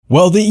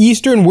While the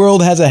Eastern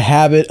world has a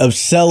habit of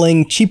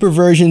selling cheaper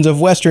versions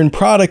of Western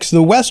products,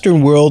 the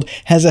Western world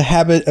has a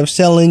habit of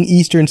selling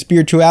Eastern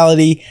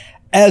spirituality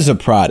as a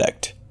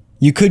product.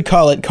 You could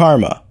call it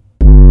karma.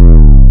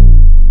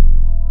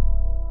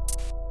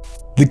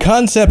 The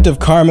concept of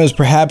karma is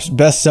perhaps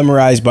best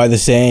summarized by the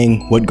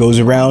saying, what goes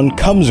around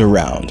comes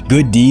around.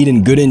 Good deed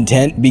and good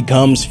intent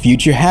becomes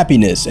future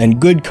happiness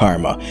and good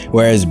karma,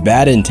 whereas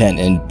bad intent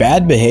and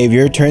bad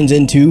behavior turns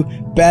into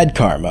bad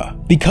karma.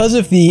 Because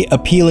of the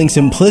appealing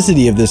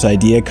simplicity of this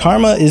idea,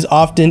 karma is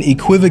often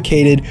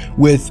equivocated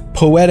with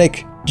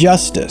poetic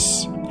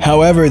justice.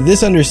 However,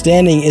 this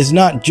understanding is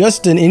not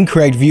just an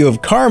incorrect view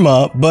of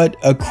karma, but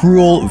a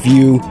cruel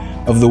view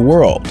of the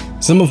world.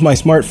 Some of my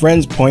smart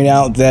friends point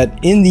out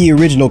that in the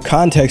original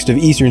context of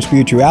Eastern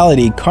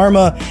spirituality,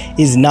 karma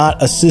is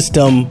not a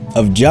system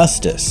of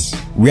justice.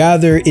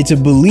 Rather, it's a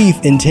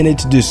belief intended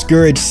to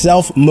discourage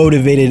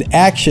self-motivated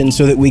action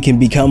so that we can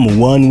become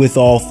one with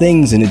all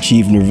things and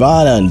achieve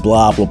nirvana and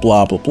blah, blah,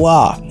 blah, blah,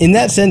 blah. In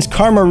that sense,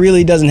 karma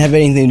really doesn't have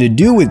anything to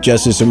do with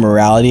justice or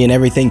morality and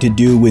everything to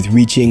do with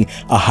reaching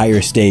a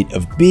higher state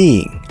of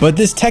being. But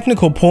this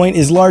technical point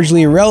is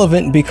largely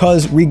irrelevant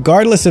because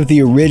regardless of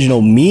the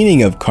original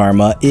meaning of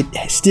karma, it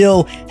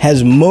still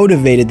has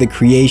motivated the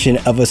creation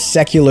of a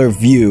secular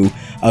view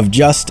of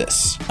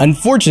justice.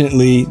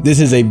 Unfortunately, this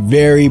is a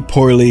very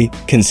poorly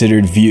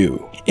considered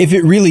view. If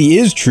it really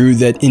is true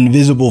that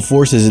invisible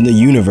forces in the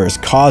universe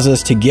cause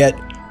us to get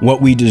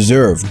what we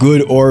deserve,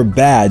 good or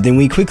bad, then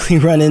we quickly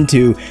run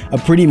into a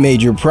pretty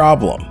major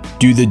problem.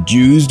 Do the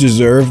Jews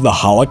deserve the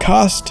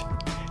Holocaust?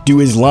 Do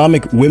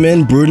Islamic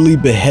women brutally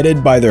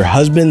beheaded by their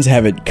husbands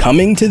have it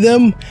coming to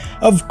them?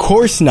 Of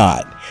course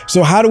not.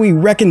 So how do we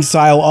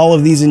reconcile all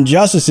of these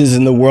injustices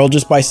in the world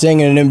just by saying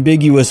in an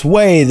ambiguous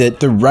way that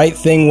the right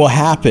thing will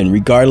happen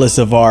regardless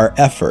of our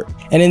effort?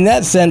 And in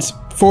that sense,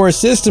 for a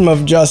system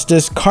of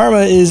justice,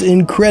 karma is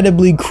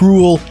incredibly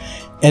cruel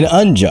and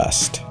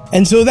unjust.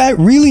 And so that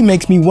really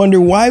makes me wonder,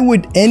 why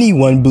would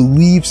anyone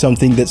believe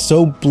something that's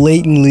so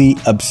blatantly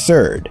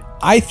absurd?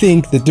 I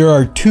think that there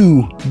are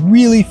two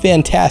really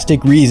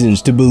fantastic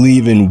reasons to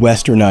believe in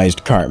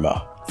westernized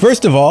karma.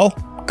 First of all,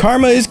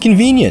 karma is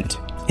convenient.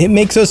 It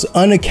makes us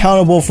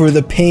unaccountable for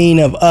the pain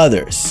of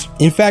others.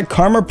 In fact,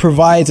 karma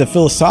provides a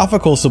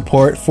philosophical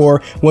support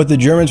for what the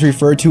Germans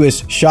refer to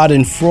as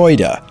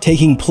Schadenfreude,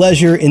 taking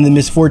pleasure in the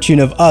misfortune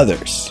of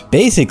others.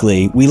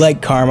 Basically, we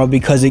like karma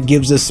because it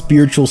gives us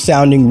spiritual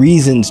sounding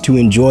reasons to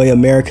enjoy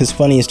America's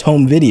Funniest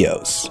Home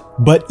Videos.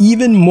 But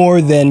even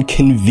more than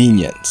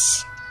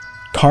convenience,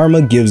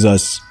 karma gives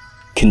us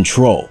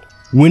control.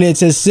 When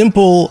it's as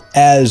simple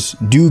as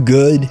do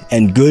good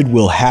and good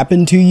will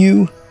happen to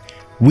you,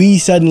 we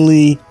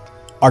suddenly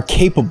are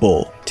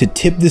capable to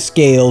tip the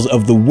scales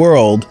of the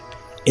world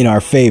in our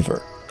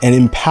favor and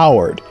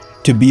empowered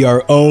to be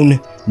our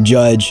own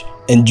judge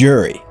and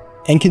jury.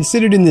 And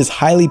considered in this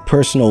highly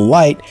personal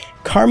light,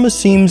 karma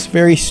seems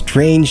very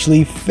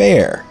strangely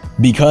fair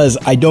because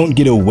I don't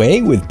get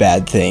away with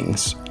bad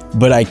things,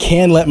 but I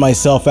can let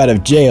myself out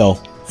of jail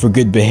for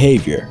good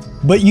behavior.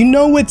 But you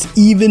know what's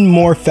even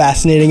more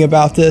fascinating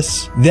about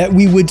this? That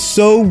we would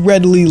so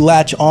readily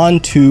latch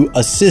on to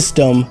a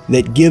system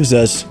that gives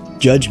us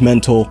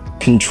judgmental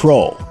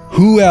control.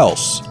 Who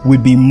else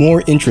would be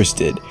more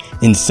interested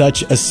in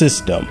such a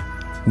system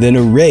than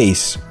a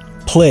race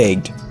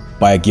plagued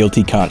by a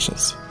guilty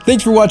conscience?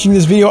 Thanks for watching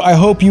this video. I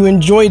hope you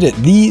enjoyed it.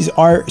 These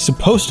are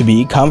supposed to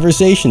be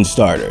conversation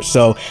starters,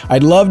 so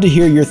I'd love to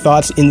hear your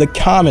thoughts in the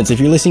comments. If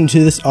you're listening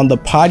to this on the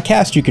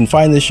podcast, you can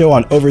find the show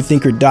on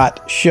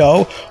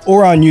overthinker.show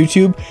or on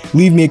YouTube.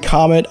 Leave me a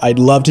comment. I'd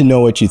love to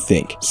know what you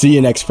think. See you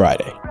next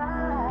Friday.